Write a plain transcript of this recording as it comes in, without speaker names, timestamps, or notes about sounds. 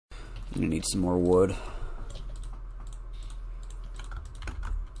I'm gonna need some more wood.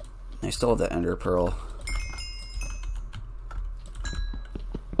 I still have that ender pearl.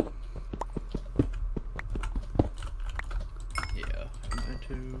 Yeah, mine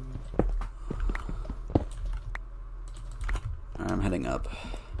too. Alright, I'm heading up.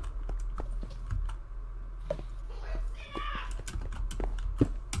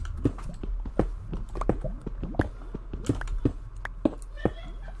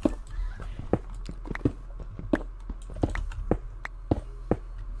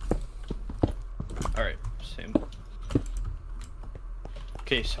 Alright, same.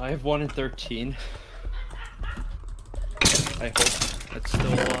 Okay, so I have 1 in 13. I hope that's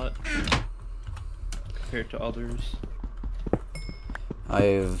still a lot compared to others. I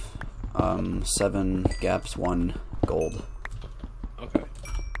have 7 gaps, 1 gold. Okay.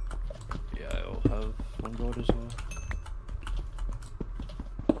 Yeah, I'll have 1 gold as well.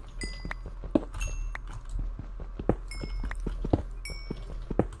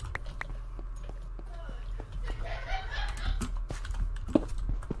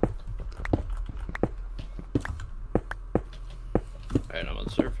 Alright, I'm on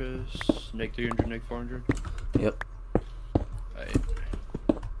surface. Neg 300, neg 400. Yep. Alright.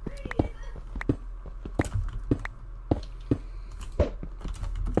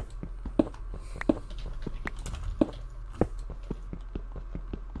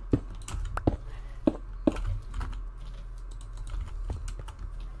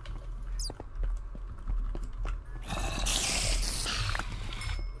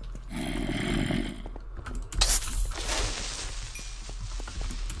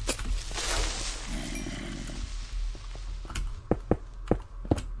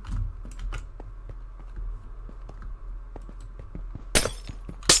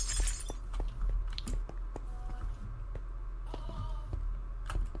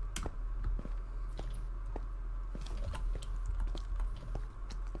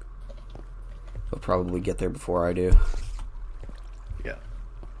 He'll probably get there before I do. Yeah.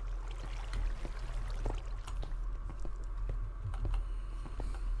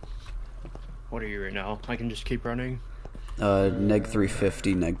 What are you right now? I can just keep running. Neg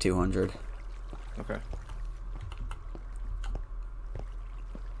 350, neg 200. Okay.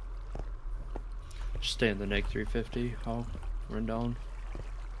 Just stay in the neg 350. I'll run down.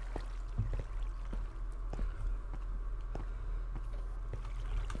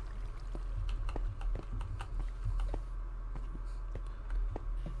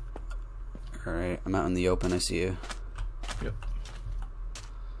 Alright, I'm out in the open, I see you. Yep.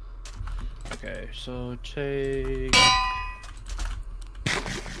 Okay, so take...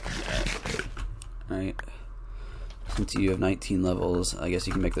 Alright. Since you have 19 levels, I guess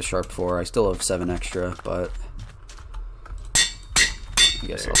you can make the sharp 4. I still have 7 extra, but I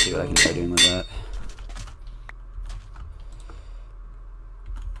guess I'll see what I can try doing with that.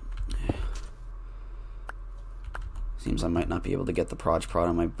 Seems I might not be able to get the prod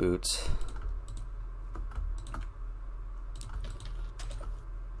on my boots.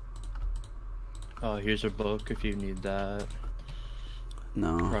 Here's a book if you need that.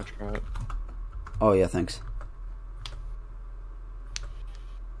 No. Prod. Oh yeah, thanks.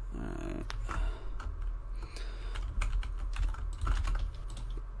 Alright.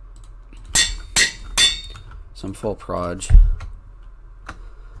 Some full proj.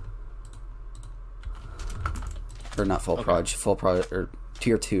 Or not full proj, full proj, or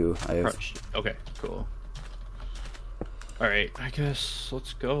tier 2. I have. Okay, cool. Alright, I guess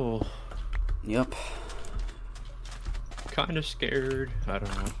let's go. Yep. Kinda scared. I don't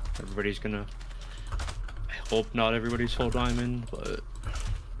know. Everybody's gonna. I hope not everybody's full diamond, but.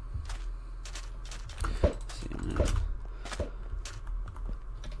 I'm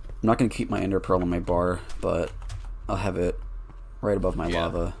not gonna keep my ender pearl on my bar, but I'll have it right above my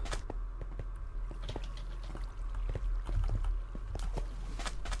lava.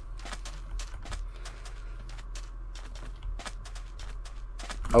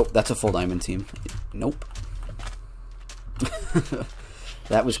 Oh, that's a full diamond team. Nope.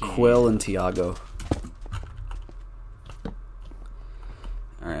 That was Quill and Tiago.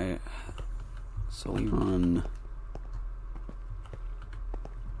 Alright. So we run...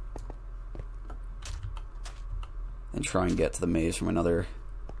 and try and get to the maze from another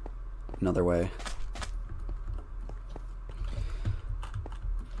way.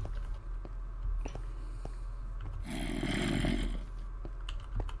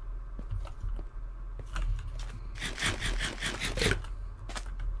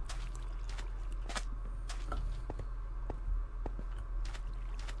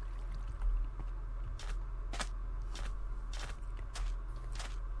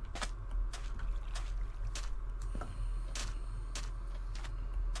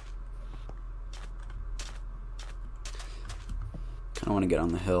 kind of want to get on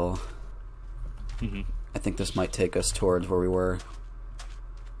the hill. I think this might take us towards where we were.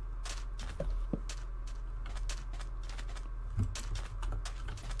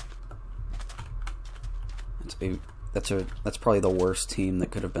 That's probably the worst team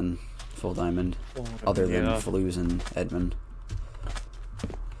that could have been full diamond, other than Flues and Edmund.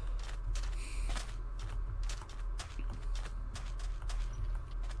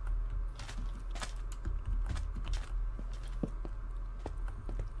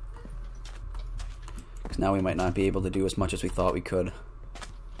 Because now we might not be able to do as much as we thought we could.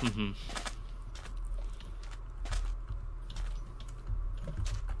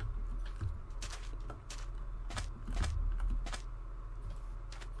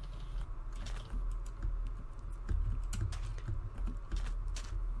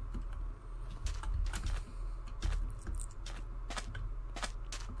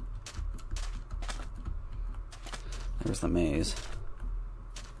 There's the maze.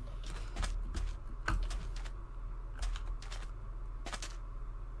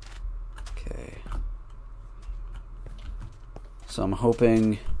 Okay. So I'm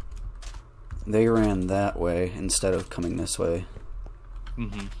hoping they ran that way instead of coming this way.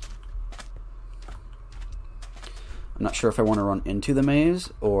 I'm not sure if I want to run into the maze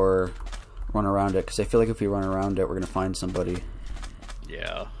or run around it, because I feel like if we run around it, we're going to find somebody.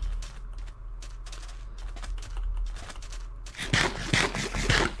 Yeah.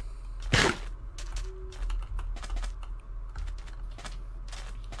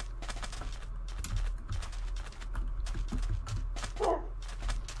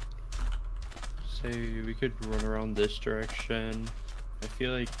 Say we could run around this direction. I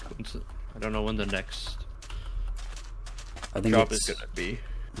feel like I don't know when the next drop is gonna be.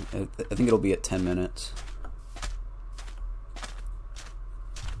 I think it'll be at 10 minutes.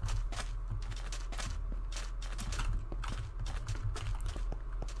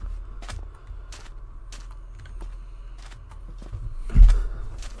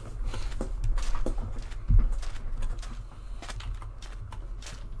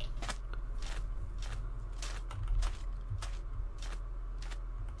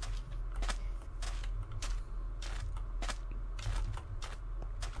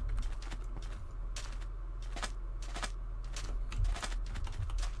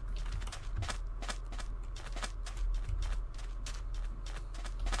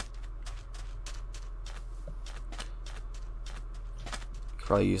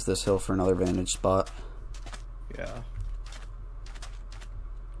 Probably use this hill for another vantage spot. Yeah.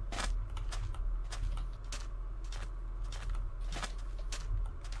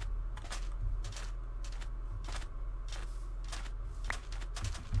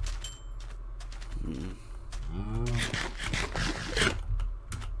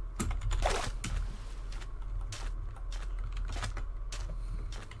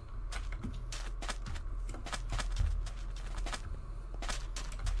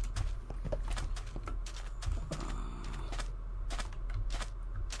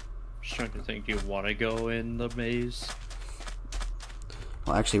 Trying to think, do you want to go in the maze?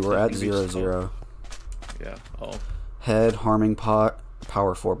 Well, actually, we're at 0-0. Yeah. Oh. Head, harming pot,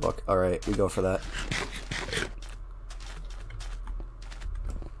 power 4 book. All right, we go for that.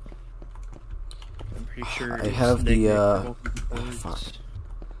 I'm pretty sure I have the fuck.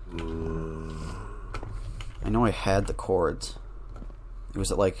 I know I had the chords. It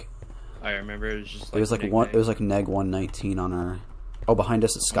was at like. I remember it was just. Like it was like one. It was like neg 119 on our. Oh, behind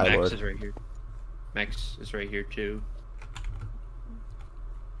us is Skylord. Max is right here. Max is right here too.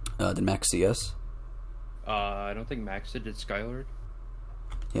 Did Max see us? I don't think Max did. Did Skylord?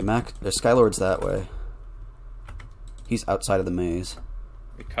 Yeah, Skylord's that way. He's outside of the maze.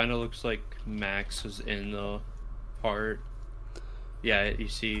 It kind of looks like Max was in the part. Yeah, you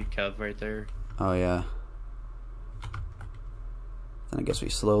see Kev right there. Oh yeah. Then I guess we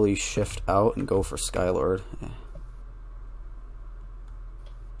slowly shift out and go for Skylord. Yeah.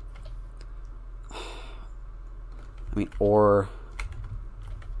 I mean, or...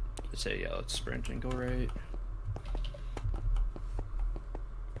 I'd say, yeah, let's sprint and go right.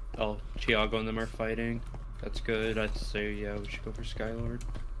 Oh, Tiago and them are fighting. That's good. I'd say, yeah, we should go for Skylord.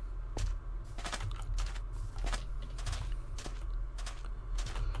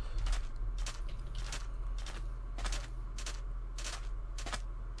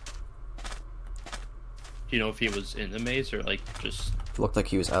 Do you know if he was in the maze or, like, just... It looked like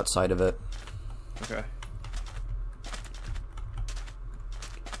he was outside of it. Okay.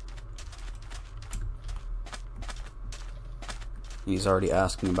 He's already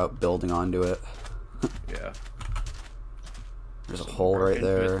asking about building onto it. Yeah. There's a hole right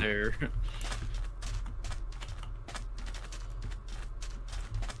there.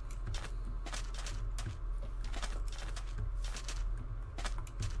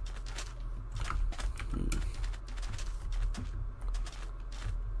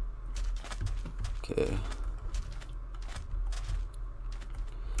 Okay.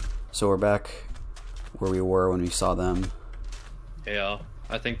 So we're back where we were when we saw them. Yeah,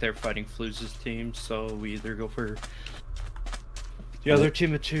 I think they're fighting Fluze's team, so we either go for the other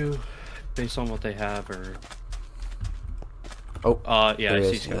team of two based on what they have, or... Oh, yeah, I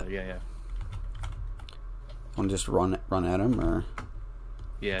see Skylar, yeah. Want to just run at him, or...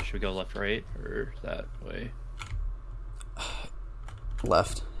 Yeah, should we go left, right, or that way?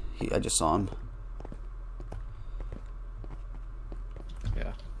 Left. I just saw him.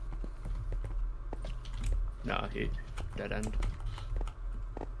 Yeah. Nah, he... dead end.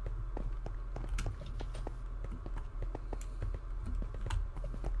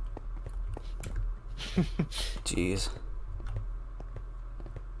 Jeez.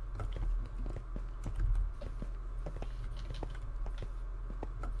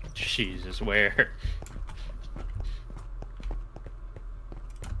 Jesus, where?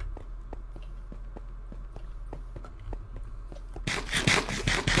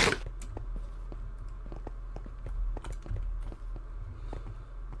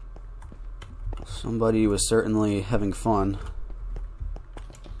 Somebody was certainly having fun.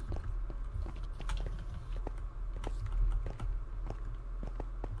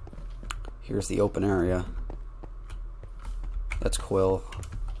 Here's the open area. That's Quill.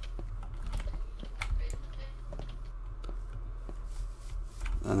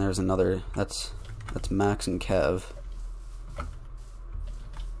 And there's another. That's Max and Kev. I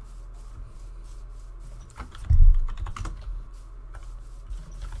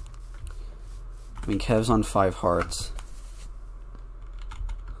mean, Kev's on 5 hearts.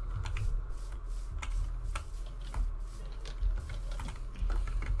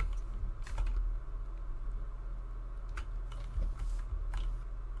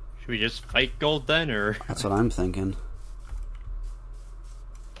 Should we just fight Gold then, or? That's what I'm thinking.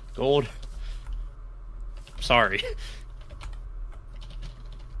 Gold? Sorry.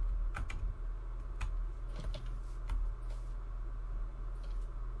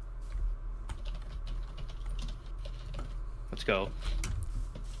 Let's go.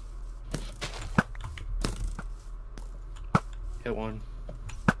 Hit one.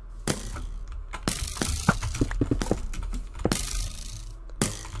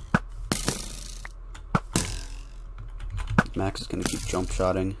 Max is gonna keep jump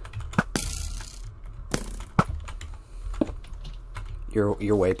shotting.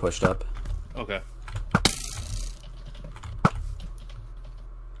 You're way pushed up. Okay.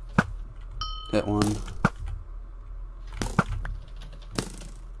 Hit one.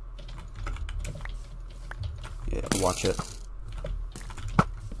 Yeah, watch it.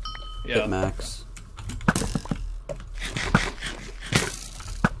 Yeah. Hit Max.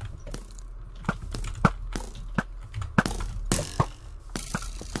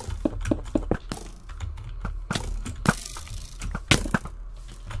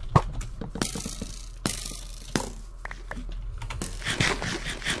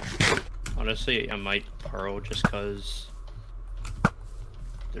 Honestly, I might Pearl just because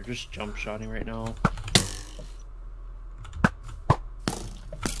they're just jump shotting right now.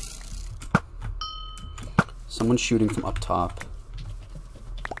 Someone's shooting from up top.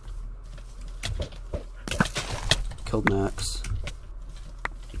 Killed Max.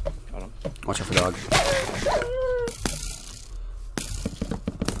 Got him. Watch out for dog.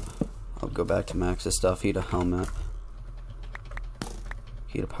 I'll go back to Max's stuff. He had a helmet.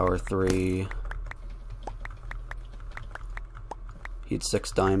 He had a power 3. He had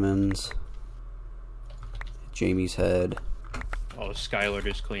 6 diamonds. Jamie's head. Oh, Skylar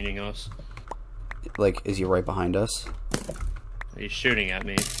just cleaning us. Like, is he right behind us? He's shooting at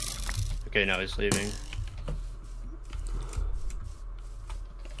me. Okay, now he's leaving.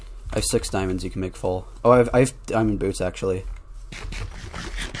 I have 6 diamonds. You can make full. Oh, I have diamond boots actually.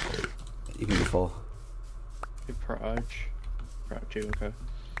 You can be full. Hey, Proj. Proj 2, okay.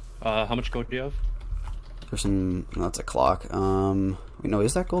 How much gold do you have? There's some. No, that's a clock. Wait, no,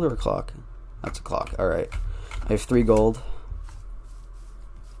 is that gold or a clock? That's a clock. All right. I have 3 gold.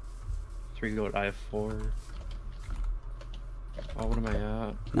 3 gold. I have 4. Oh, what am I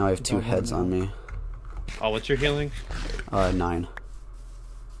at? Now I have 2 heads on me. Oh, what's your healing? 9.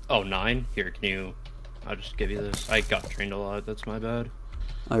 Oh, 9? Here, can you... I'll just give you this. I got trained a lot. That's my bad.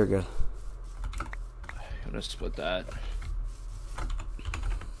 Oh, you're good. I'm gonna split that.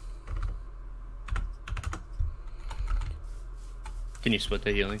 Can you split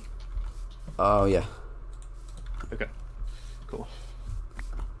the healing? Oh, yeah. Okay. Cool.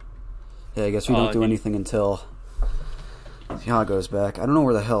 Yeah, I guess we don't do anything until Thiago's back. I don't know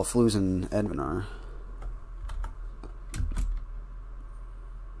where the hell Fluz and Edvin are.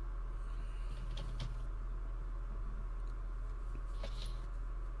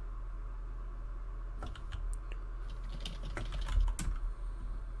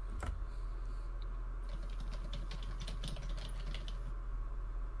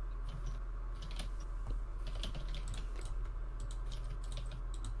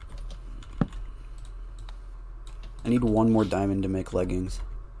 need one more diamond to make leggings.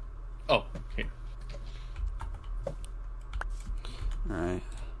 Oh, here. Alright.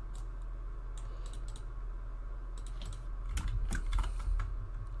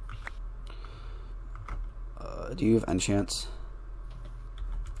 Do you have enchants?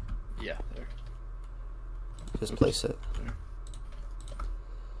 Yeah, there. Just place it.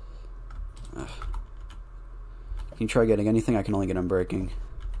 There. Can you try getting anything? I can only get unbreaking.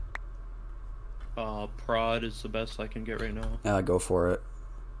 Prod is the best I can get right now. Go for it.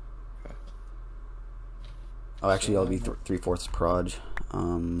 Okay. Oh, actually, I'll be 3/4 prod.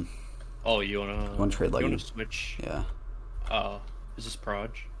 Oh, you wanna trade legging? You wanna switch? Yeah. Is this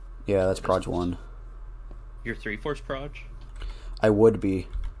prod? Yeah, that's prod 1. You're 3/4 prod? I would be,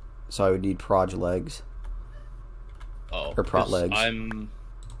 so I would need prod legs. Oh, or prot legs. I'm.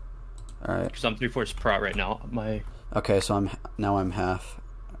 All right. Because I'm 3/4 prot right now. Okay, so I'm half.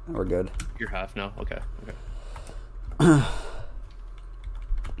 We're good. You're half now. Okay. Okay.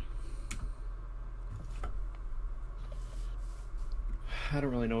 I don't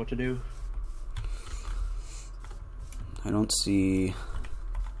really know what to do. I don't see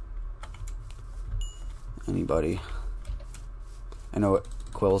anybody. I know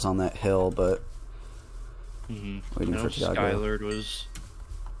Quill's on that hill, but waiting for Tiago. Skylord was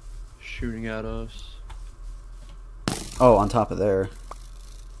shooting at us. Oh, on top of there.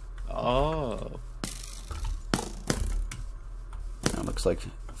 Oh. It looks like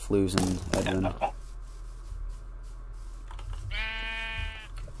Flues and Edwin. I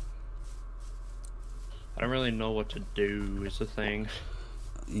don't really know what to do is the thing.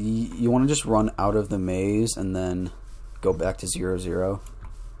 You want to just run out of the maze and then go back to 0-0?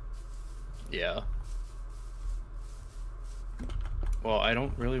 Yeah. Well, I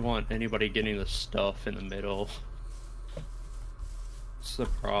don't really want anybody getting the stuff in the middle. It's the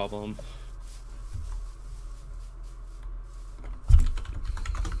problem.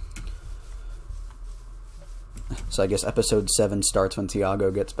 So I guess episode 7 starts when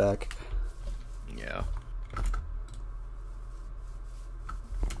Tiago gets back.